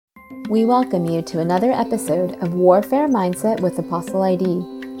We welcome you to another episode of Warfare Mindset with Apostle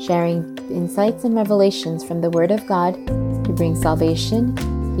ID, sharing insights and revelations from the Word of God to bring salvation,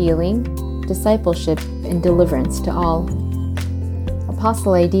 healing, discipleship, and deliverance to all.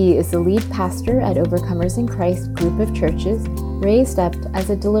 Apostle ID is the lead pastor at Overcomers in Christ group of churches, raised up as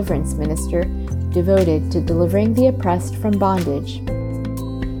a deliverance minister devoted to delivering the oppressed from bondage.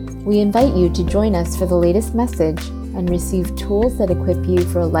 We invite you to join us for the latest message and receive tools that equip you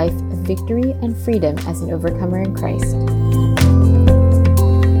for a life of victory and freedom as an overcomer in Christ.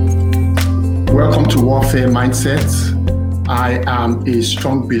 Welcome to Warfare Mindset. I am a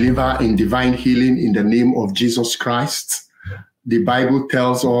strong believer in divine healing in the name of Jesus Christ. The Bible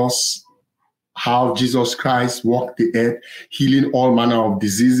tells us how Jesus Christ walked the earth, healing all manner of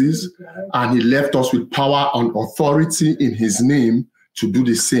diseases, and he left us with power and authority in his name to do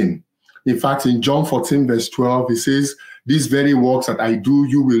the same. In fact, in John 14, verse 12, he says, "These very works that I do,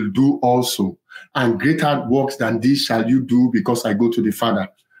 you will do also. And greater works than these shall you do, because I go to the Father."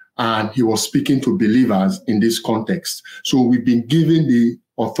 And he was speaking to believers in this context. So we've been given the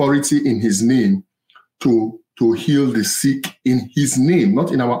authority in his name to heal the sick in his name,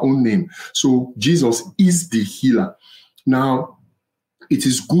 not in our own name. So Jesus is the healer. Now, it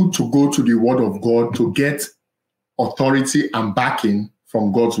is good to go to the Word of God to get authority and backing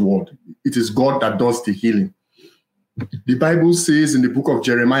from God's word. It is God that does the healing. The Bible says in the book of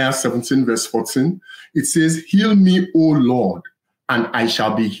Jeremiah 17, verse 14, it says, "Heal me, O Lord, and I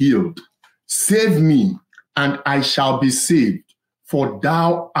shall be healed. Save me, and I shall be saved, for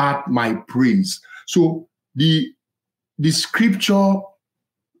thou art my praise." So the scripture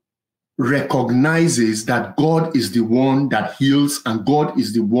recognizes that God is the one that heals and God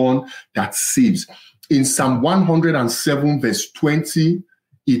is the one that saves. In Psalm 107, verse 20,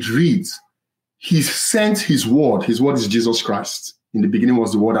 it reads, "He sent his word." His word is Jesus Christ. In the beginning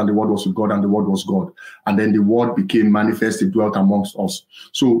was the word, and the word was with God, and the word was God. And then the word became manifest, it dwelt amongst us.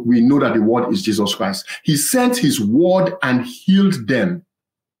 So we know that the word is Jesus Christ. He sent his word and healed them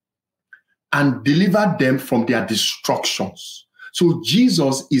and delivered them from their destructions. So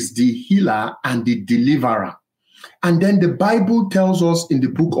Jesus is the healer and the deliverer. And then the Bible tells us in the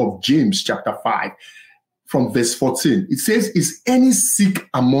book of James, chapter 5, from verse 14, it says, "Is any sick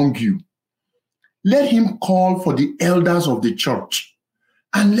among you? Let him call for the elders of the church,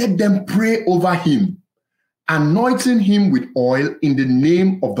 and let them pray over him, anointing him with oil in the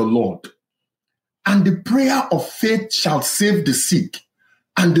name of the Lord. And the prayer of faith shall save the sick,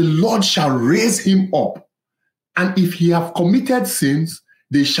 and the Lord shall raise him up. And if he have committed sins,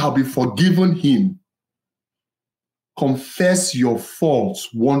 they shall be forgiven him. Confess your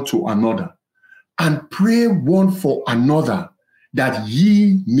faults one to another, and pray one for another, that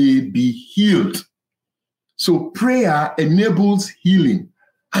ye may be healed." So prayer enables healing.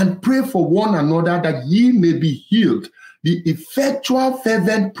 "And pray for one another, that ye may be healed. The effectual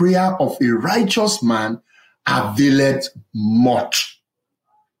fervent prayer of a righteous man availeth much."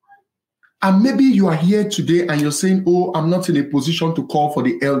 And maybe you are here today and you're saying, "Oh, I'm not in a position to call for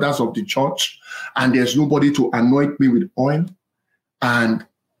the elders of the church, and there's nobody to anoint me with oil." And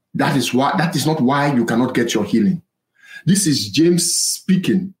that is not why you cannot get your healing. This is James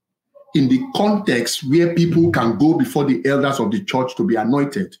speaking in the context where people can go before the elders of the church to be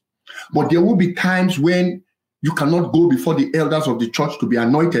anointed. But there will be times when you cannot go before the elders of the church to be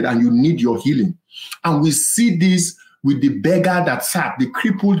anointed and you need your healing. And we see this with the beggar that sat, the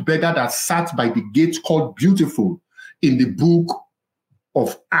crippled beggar that sat by the gate called Beautiful in the book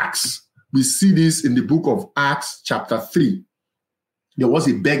of Acts. We see this in the book of Acts chapter 3. There was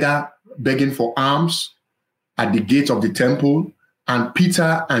a beggar begging for alms at the gate of the temple, and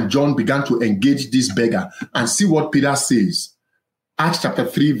Peter and John began to engage this beggar. And see what Peter says. Acts chapter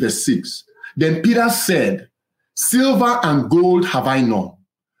 3, verse 6. "Then Peter said, Silver and gold have I none,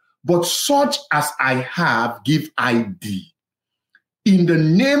 but such as I have give I thee. In the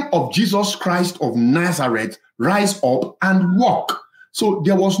name of Jesus Christ of Nazareth, rise up and walk." So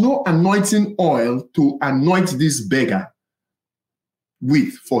there was no anointing oil to anoint this beggar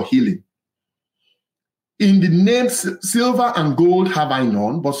with for healing. "In the name, silver and gold have I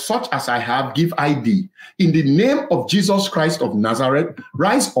none, but such as I have give I thee. In the name of Jesus Christ of Nazareth,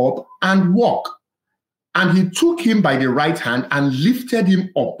 rise up and walk. And he took him by the right hand and lifted him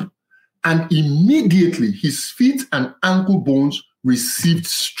up. And immediately his feet and ankle bones received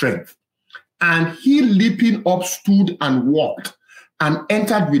strength. And he, leaping up, stood and walked, and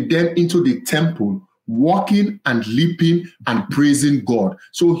entered with them into the temple, walking and leaping and praising God."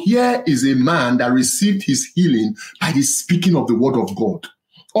 So here is a man that received his healing by the speaking of the word of God.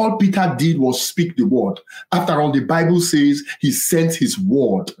 All Peter did was speak the word. After all, the Bible says he sent his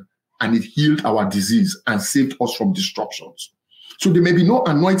word and it healed our disease and saved us from destructions. So there may be no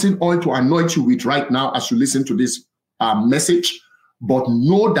anointing oil to anoint you with right now as you listen to this message, but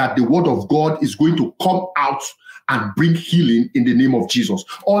know that the word of God is going to come out and bring healing in the name of Jesus.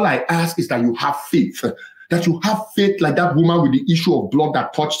 All I ask is that you have faith. That you have faith like that woman with the issue of blood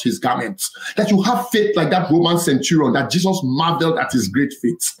that touched his garments. That you have faith like that Roman centurion, that Jesus marveled at his great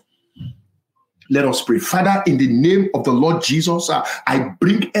faith. Let us pray. Father, in the name of the Lord Jesus, I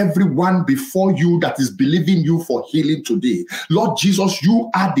bring everyone before you that is believing you for healing today. Lord Jesus, you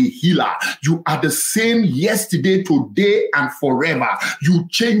are the healer. You are the same yesterday, today, and forever. You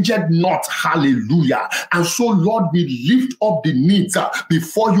changed not. Hallelujah. And so, Lord, we lift up the needs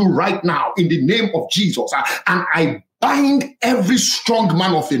before you right now in the name of Jesus. And I bind every strong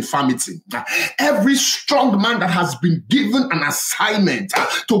man of infirmity, every strong man that has been given an assignment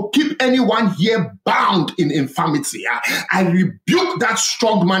to keep anyone here bound in infirmity. I rebuke that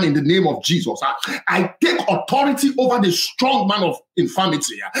strong man in the name of Jesus. I take authority over the strong man of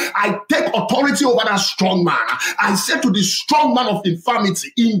infirmity. I take authority over that strong man. I say to the strong man of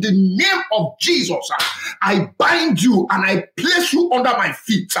infirmity, in the name of Jesus, I bind you and I place you under my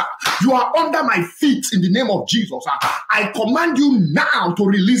feet. You are under my feet in the name of Jesus. I command you now to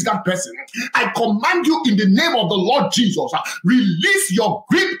release that person. I command you in the name of the Lord Jesus, release your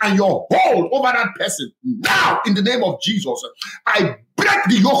grip and your hold over that person. Now, in the name of Jesus, I break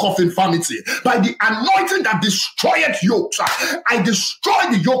the yoke of infirmity by the anointing that destroyeth yokes. I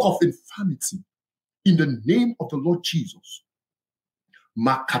destroy the yoke of infirmity in the name of the Lord Jesus. In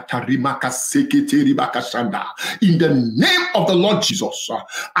the name of the Lord Jesus,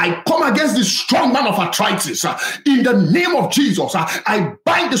 I come against the strong man of arthritis. In the name of Jesus, I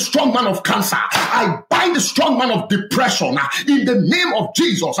bind the strong man of cancer. I bind the strong man of depression. In the name of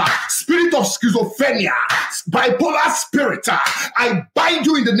Jesus, spirit of schizophrenia, bipolar spirit, I bind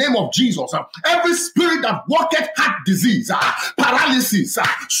you in the name of Jesus. Every spirit that worketh heart disease, paralysis,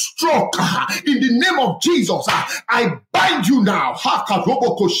 stroke, in the name of Jesus, I bind you now.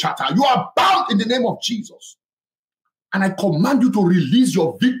 You are bound in the name of Jesus. And I command you to release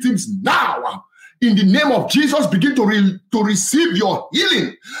your victims now. In the name of Jesus, begin to receive your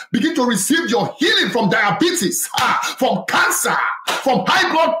healing. Begin to receive your healing from diabetes, from cancer, from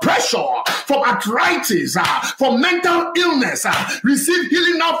high blood pressure, from arthritis, from mental illness. Receive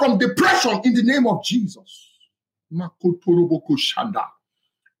healing now from depression in the name of Jesus.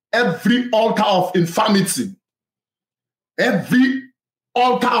 Every altar of infirmity, every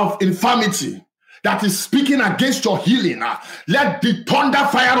altar of infirmity that is speaking against your healing, let the thunder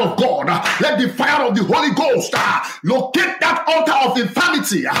fire of God, let the fire of the Holy Ghost locate that altar of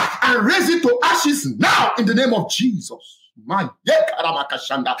infirmity and raise it to ashes now in the name of Jesus.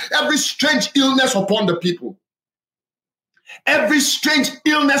 Every strange illness upon the people, every strange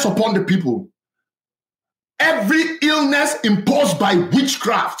illness upon the people, every illness imposed by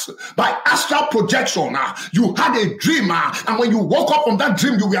witchcraft, by astral projection. You had a dream, and when you woke up from that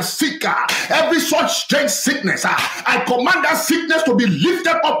dream, you were sick. Every such strange sickness, I command that sickness to be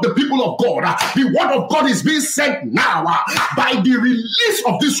lifted up the people of God. The word of God is being sent now. By the release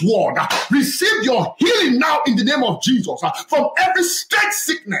of this word, receive your healing now in the name of Jesus from every strange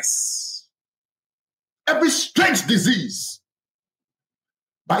sickness, every strange disease.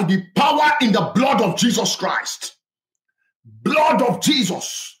 By the power in the blood of Jesus Christ. Blood of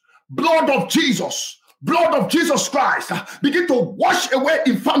Jesus. Blood of Jesus. Blood of Jesus Christ. Begin to wash away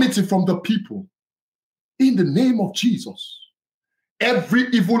infirmity from the people. In the name of Jesus. Every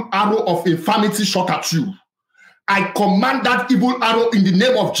evil arrow of infirmity shot at you, I command that evil arrow in the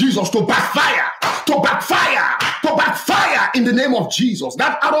name of Jesus to backfire. To backfire. To backfire in the name of Jesus.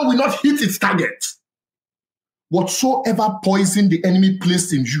 That arrow will not hit its target. Whatsoever poison the enemy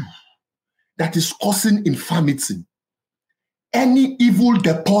placed in you that is causing infirmity, any evil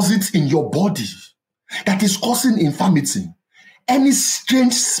deposit in your body that is causing infirmity, any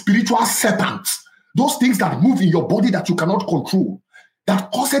strange spiritual serpent, those things that move in your body that you cannot control,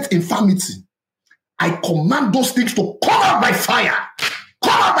 that causes infirmity, I command those things to come out by fire.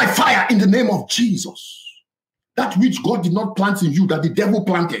 Come out by fire in the name of Jesus. That which God did not plant in you, that the devil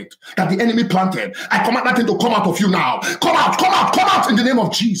planted, that the enemy planted, I command that thing to come out of you now. Come out, come out, come out in the name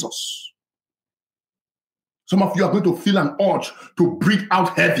of Jesus. Some of you are going to feel an urge to breathe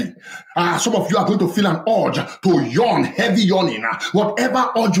out heavy. Some of you are going to feel an urge to yawn, heavy yawning. Whatever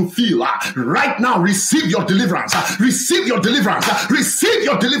urge you feel, right now, receive your deliverance. Receive your deliverance. Receive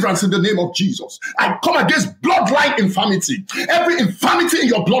your deliverance in the name of Jesus. I come against bloodline infirmity. Every infirmity in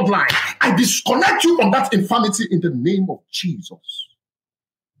your bloodline, I disconnect you from that infirmity in the name of Jesus.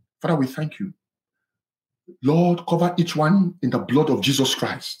 Father, we thank you. Lord, cover each one in the blood of Jesus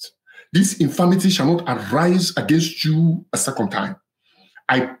Christ. This infirmity shall not arise against you a second time.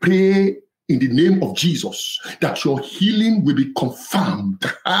 I pray in the name of Jesus that your healing will be confirmed,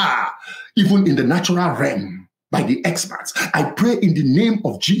 even in the natural realm, by the experts. I pray in the name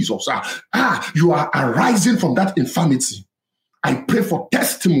of Jesus, you are arising from that infirmity. I pray for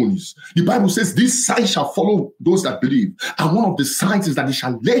testimonies. The Bible says these signs shall follow those that believe. And one of the signs is that they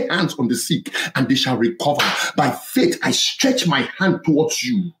shall lay hands on the sick and they shall recover. By faith, I stretch my hand towards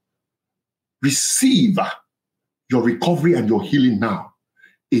you. Receive your recovery and your healing now.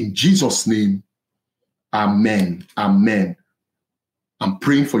 In Jesus' name, amen. Amen. I'm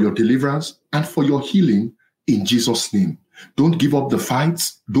praying for your deliverance and for your healing in Jesus' name. Don't give up the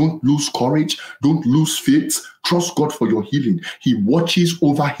fights. Don't lose courage. Don't lose faith. Trust God for your healing. He watches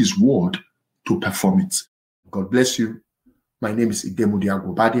over his word to perform it. God bless you. My name is Idemudi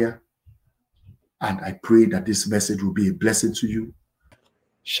Agbobadia, and I pray that this message will be a blessing to you.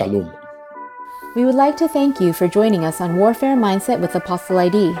 Shalom. We would like to thank you for joining us on Warfare Mindset with Apostle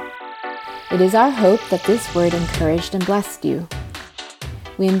ID. It is our hope that this word encouraged and blessed you.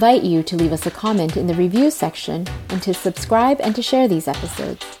 We invite you to leave us a comment in the review section and to subscribe and to share these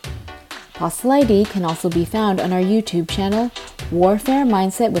episodes. Apostle ID can also be found on our YouTube channel, Warfare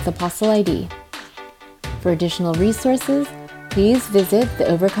Mindset with Apostle ID. For additional resources, please visit the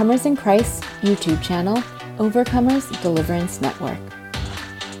Overcomers in Christ YouTube channel, Overcomers Deliverance Network.